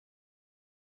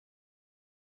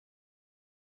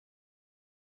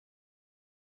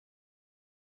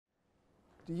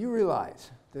Do you realize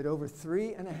that over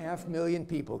 3.5 million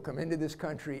people come into this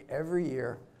country every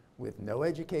year with no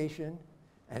education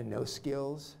and no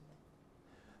skills?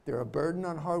 They're a burden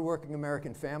on hardworking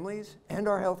American families and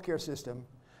our healthcare system,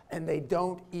 and they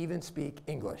don't even speak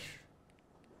English.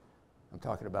 I'm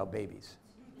talking about babies.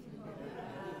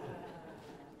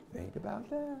 Think about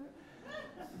that.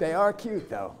 They are cute,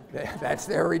 though. That's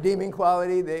their redeeming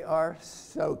quality. They are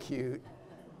so cute.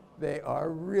 They are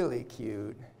really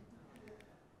cute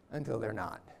until they're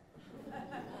not.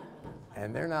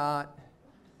 And they're not,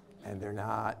 and they're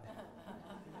not,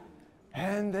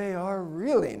 and they are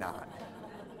really not.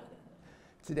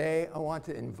 Today, I want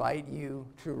to invite you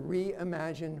to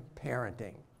reimagine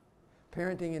parenting.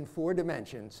 Parenting in 4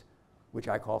 dimensions, which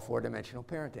I call 4-dimensional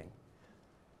parenting.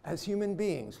 As human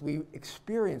beings, we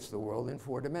experience the world in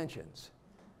 4 dimensions: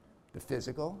 the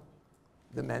physical,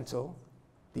 the mental,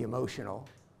 the emotional,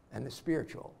 and the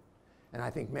spiritual. And I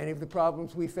think many of the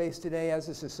problems we face today as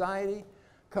a society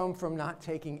come from not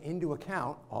taking into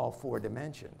account all 4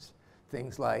 dimensions.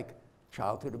 Things like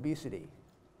childhood obesity,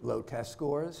 low test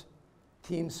scores,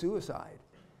 teen suicide,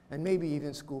 and maybe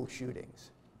even school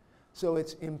shootings. So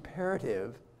it's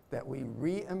imperative that we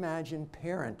reimagine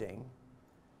parenting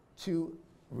to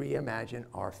reimagine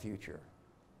our future.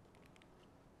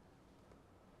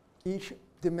 Each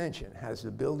dimension has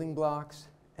the building blocks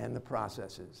and the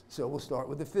processes. So we'll start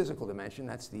with the physical dimension.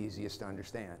 That's the easiest to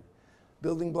understand.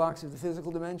 Building blocks of the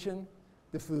physical dimension: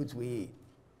 the foods we eat.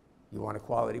 You want a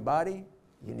quality body?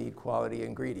 You need quality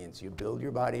ingredients. You build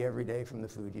your body every day from the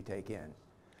food you take in.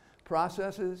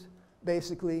 Processes: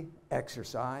 basically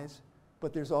exercise,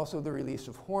 but there's also the release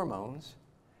of hormones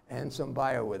and some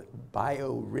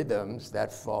biorhythms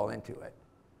that fall into it.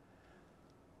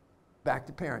 Back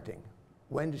to parenting.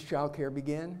 When does childcare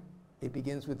begin? It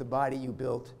begins with the body you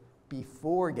built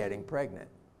before getting pregnant.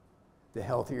 The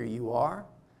healthier you are,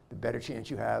 the better chance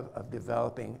you have of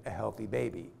developing a healthy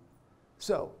baby.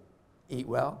 So, eat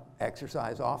well,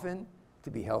 exercise often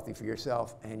to be healthy for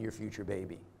yourself and your future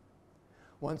baby.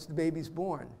 Once the baby's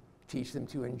born, teach them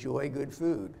to enjoy good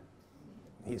food.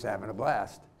 He's having a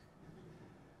blast.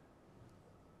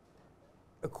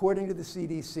 According to the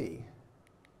CDC,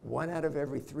 1 out of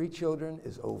every 3 children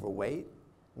is overweight,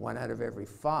 1 out of every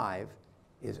 5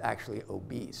 is actually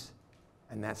obese.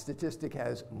 And that statistic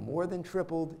has more than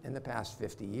tripled in the past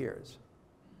 50 years.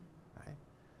 Right?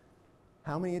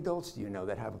 How many adults do you know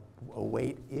that have a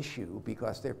weight issue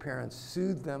because their parents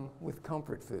soothed them with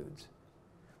comfort foods?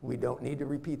 We don't need to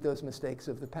repeat those mistakes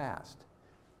of the past.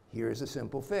 Here's a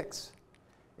simple fix.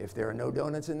 If there are no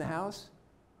donuts in the house,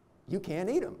 you can't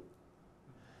eat them.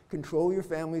 Control your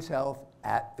family's health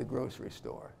at the grocery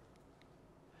store.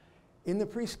 In the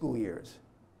preschool years,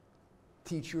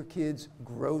 teach your kids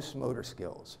gross motor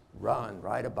skills. Run,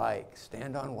 ride a bike,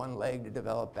 stand on one leg to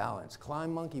develop balance,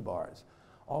 climb monkey bars,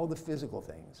 all the physical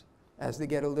things. As they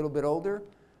get a little bit older,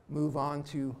 move on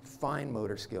to fine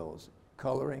motor skills: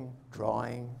 coloring,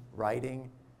 drawing, writing,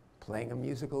 playing a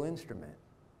musical instrument.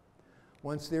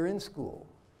 Once they're in school,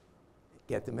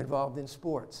 get them involved in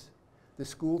sports. The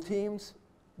school teams,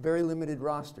 very limited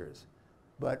rosters,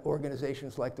 but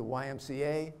organizations like the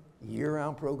YMCA,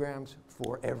 year-round programs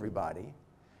for everybody.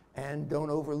 And don't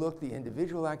overlook the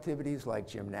individual activities like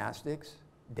gymnastics,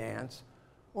 dance,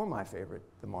 or my favorite,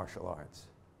 the martial arts.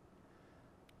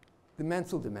 The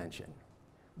mental dimension.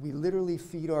 We literally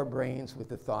feed our brains with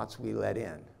the thoughts we let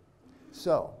in.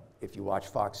 So, if you watch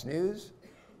Fox News,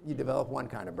 you develop one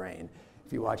kind of brain.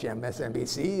 If you watch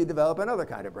MSNBC, you develop another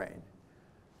kind of brain.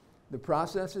 The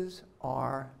processes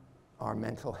are our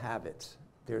mental habits.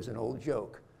 There's an old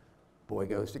joke. Boy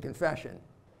goes to confession.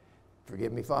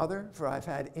 "Forgive me, Father, for I've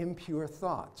had impure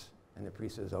thoughts." And the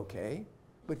priest says, "Okay,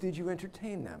 but did you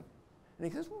entertain them?" And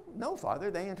he says, "Well, no,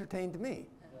 Father, they entertained me."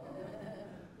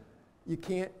 You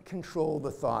can't control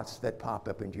the thoughts that pop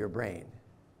up into your brain.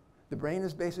 The brain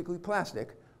is basically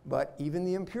plastic, but even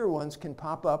the impure ones can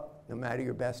pop up no matter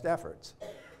your best efforts.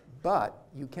 But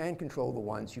you can control the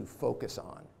ones you focus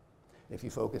on. If you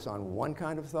focus on one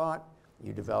kind of thought,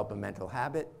 you develop a mental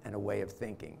habit and a way of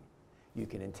thinking. You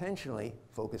can intentionally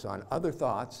focus on other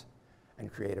thoughts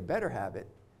and create a better habit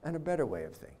and a better way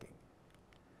of thinking.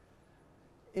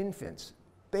 Infants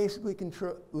basically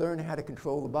learn how to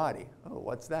control the body. Oh,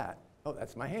 what's that? Oh,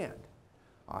 that's my hand.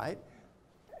 All right?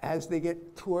 As they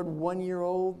get toward 1 year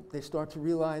old, they start to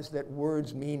realize that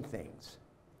words mean things.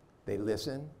 They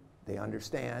listen, they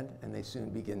understand, and they soon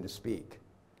begin to speak.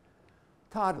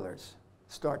 Toddlers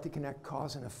start to connect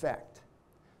cause and effect.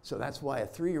 So that's why a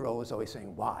 3-year-old is always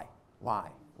saying, why,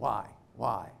 why, why,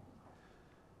 why?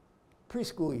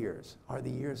 Preschool years are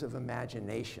the years of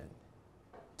imagination.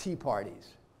 Tea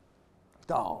parties,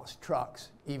 dolls,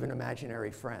 trucks, even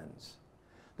imaginary friends.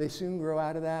 They soon grow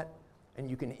out of that, and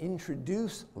you can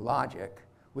introduce logic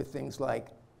with things like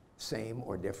same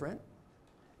or different,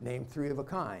 name 3 of a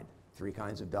kind, 3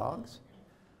 kinds of dogs.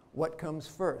 What comes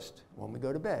first when we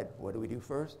go to bed? What do we do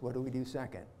first? What do we do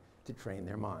second? To train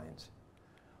their minds.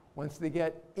 Once they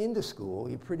get into school,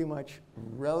 you pretty much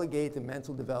relegate the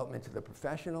mental development to the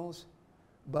professionals,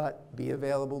 but be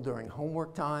available during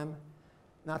homework time,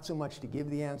 not so much to give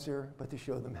the answer, but to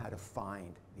show them how to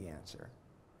find the answer.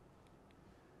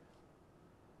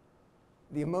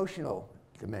 The emotional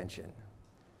dimension.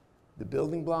 The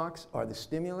building blocks are the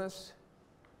stimulus.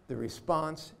 The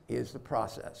response is the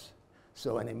process.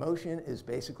 So an emotion is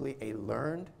basically a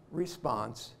learned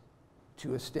response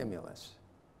to a stimulus.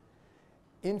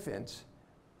 Infants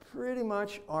pretty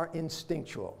much are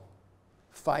instinctual.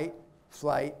 Fight,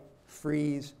 flight,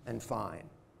 freeze, and fine.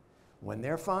 When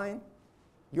they're fine,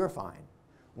 you're fine.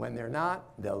 When they're not,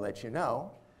 they'll let you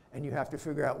know, and you have to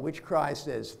figure out which cry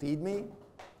says feed me,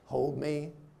 hold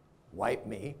me, wipe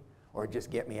me, or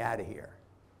just get me out of here.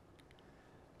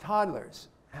 Toddlers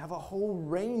have a whole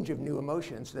range of new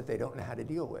emotions that they don't know how to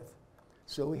deal with.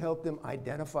 So we help them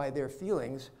identify their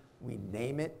feelings. We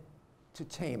name it to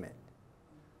tame it.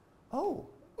 Oh,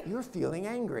 you're feeling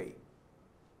angry.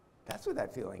 That's what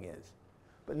that feeling is.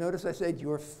 But notice I said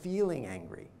you're feeling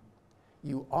angry.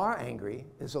 You are angry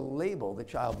is a label the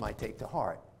child might take to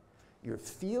heart. You're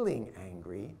feeling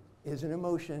angry is an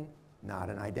emotion, not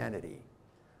an identity.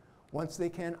 Once they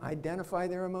can identify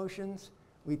their emotions,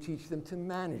 we teach them to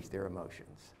manage their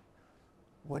emotions.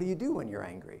 What do you do when you're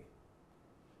angry?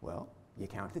 Well, you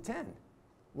count to 10.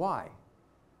 Why?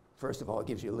 First of all, it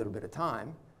gives you a little bit of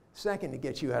time. Second, it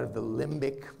gets you out of the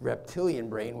limbic reptilian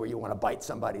brain where you want to bite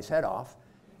somebody's head off,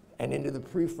 and into the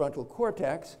prefrontal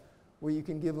cortex where you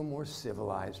can give a more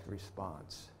civilized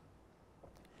response.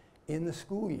 In the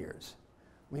school years,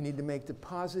 we need to make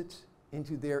deposits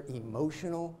into their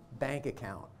emotional bank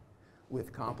account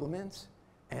with compliments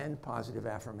and positive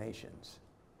affirmations.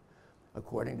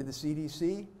 According to the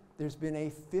CDC, there's been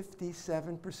a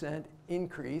 57%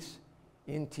 increase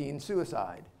in teen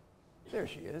suicide. There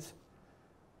she is.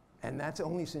 And that's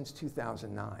only since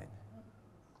 2009.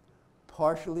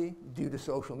 Partially due to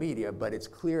social media, but it's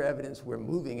clear evidence we're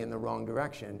moving in the wrong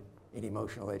direction in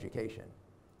emotional education.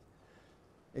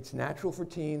 It's natural for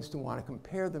teens to want to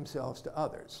compare themselves to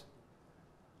others,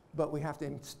 but we have to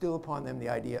instill upon them the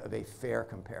idea of a fair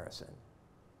comparison.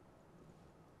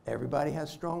 Everybody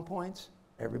has strong points,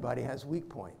 everybody has weak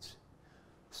points.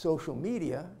 Social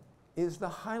media is the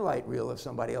highlight reel of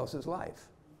somebody else's life.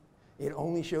 It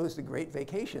only shows the great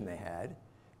vacation they had,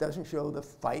 doesn't show the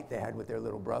fight they had with their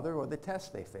little brother or the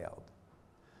test they failed.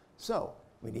 So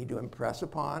we need to impress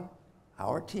upon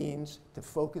our teens to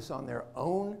focus on their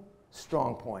own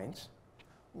strong points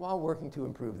while working to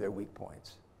improve their weak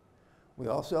points. We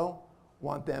also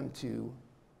want them to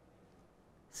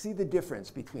see the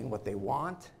difference between what they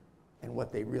want and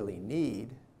what they really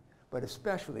need, but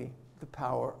especially the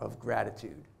power of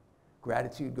gratitude.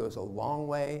 Gratitude goes a long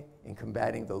way in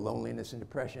combating the loneliness and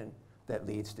depression that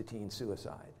leads to teen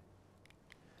suicide.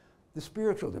 The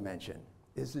spiritual dimension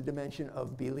is the dimension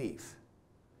of belief.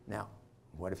 Now,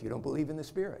 what if you don't believe in the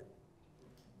Spirit?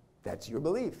 That's your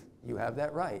belief. You have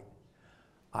that right.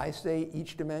 I say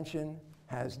each dimension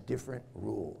has different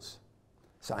rules.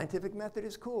 Scientific method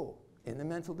is cool in the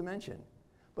mental dimension,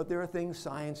 but there are things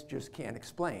science just can't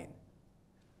explain.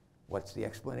 What's the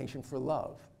explanation for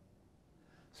love?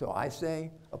 So I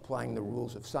say applying the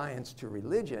rules of science to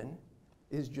religion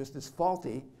is just as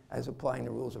faulty as applying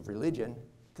the rules of religion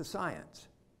to science.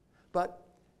 But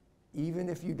even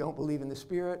if you don't believe in the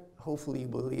Spirit, hopefully you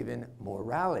believe in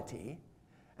morality,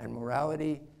 and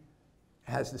morality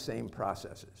has the same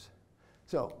processes.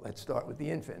 So let's start with the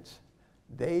infants.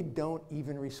 They don't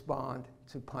even respond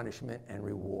to punishment and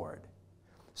reward.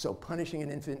 So punishing an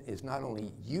infant is not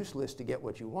only useless to get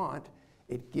what you want,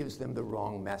 it gives them the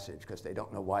wrong message because they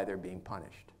don't know why they're being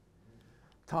punished.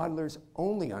 Toddlers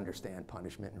only understand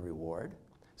punishment and reward,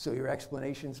 so your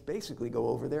explanations basically go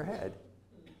over their head.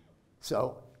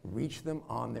 So reach them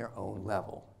on their own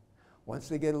level. Once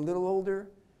they get a little older,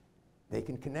 they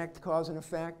can connect cause and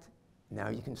effect. Now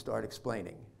you can start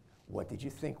explaining. What did you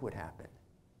think would happen?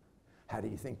 How do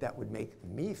you think that would make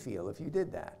me feel if you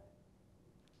did that?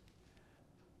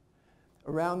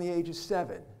 Around the age of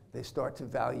 7, they start to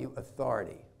value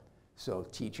authority. So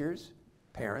teachers,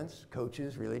 parents,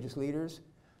 coaches, religious leaders,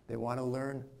 they want to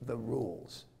learn the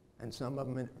rules. And some of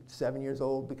them at 7 years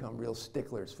old become real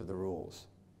sticklers for the rules.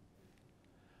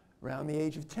 Around the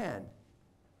age of 10,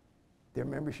 their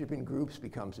membership in groups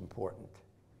becomes important.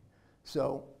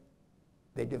 So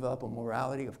they develop a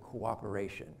morality of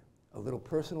cooperation. A little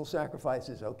personal sacrifice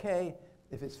is okay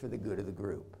if it's for the good of the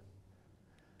group.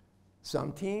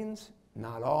 Some teens,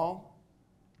 not all,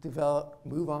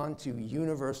 move on to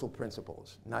universal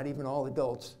principles. Not even all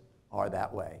adults are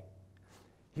that way.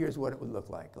 Here's what it would look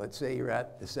like. Let's say you're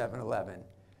at the 7-Eleven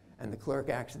and the clerk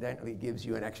accidentally gives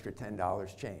you an extra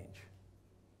 $10 change.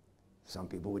 Some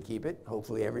people would keep it.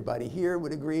 Hopefully everybody here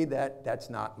would agree that that's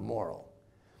not moral.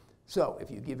 So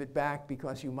if you give it back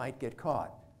because you might get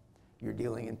caught, you're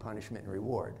dealing in punishment and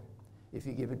reward. If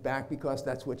you give it back because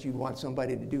that's what you want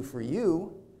somebody to do for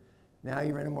you, now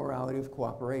you're in a morality of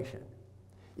cooperation.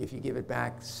 If you give it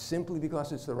back simply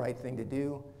because it's the right thing to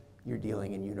do, you're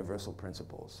dealing in universal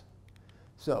principles.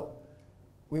 So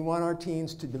we want our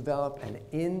teens to develop an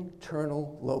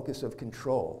internal locus of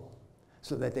control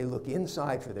so that they look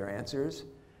inside for their answers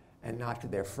and not to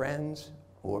their friends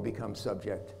or become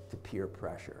subject to peer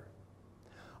pressure.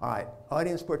 All right,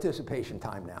 audience participation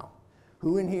time now.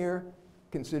 Who in here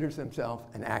considers themselves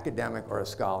an academic or a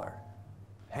scholar?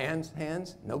 Hands,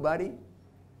 hands, nobody?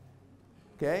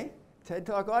 Okay, TED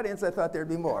Talk audience, I thought there'd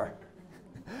be more.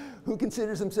 Who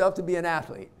considers himself to be an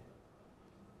athlete?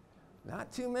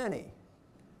 Not too many.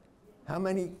 How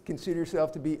many consider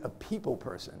yourself to be a people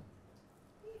person?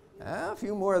 A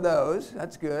few more of those,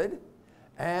 that's good.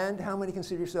 And how many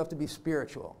consider yourself to be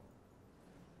spiritual?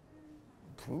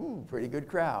 Ooh, pretty good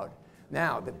crowd.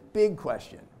 Now, the big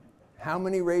question, how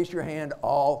many raised your hand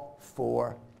all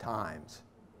 4 times?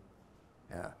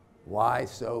 Yeah. Why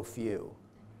so few?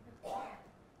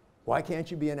 Why can't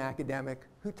you be an academic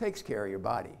who takes care of your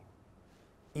body?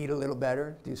 Eat a little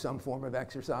better, do some form of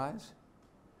exercise?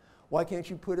 Why can't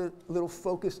you put a little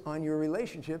focus on your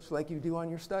relationships like you do on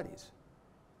your studies?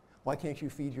 Why can't you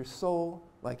feed your soul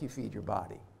like you feed your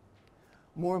body?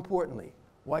 More importantly,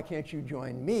 why can't you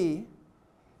join me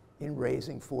in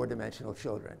raising 4-dimensional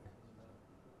children?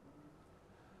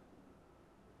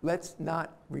 Let's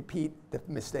not repeat the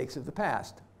mistakes of the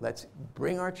past. Let's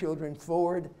bring our children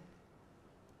forward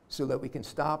so that we can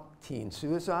stop teen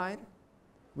suicide.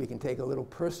 We can take a little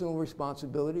personal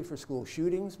responsibility for school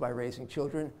shootings by raising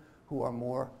children who are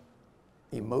more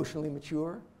emotionally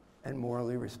mature and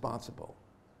morally responsible.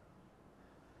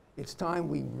 It's time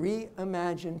we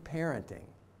reimagine parenting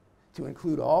to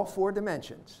include all 4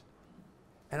 dimensions.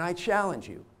 And I challenge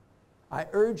you, I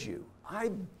urge you, I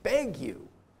beg you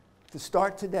to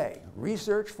start today.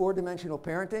 Research 4-dimensional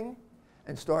parenting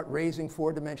and start raising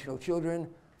 4-dimensional children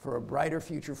for a brighter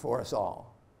future for us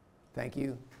all. Thank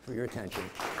you for your attention.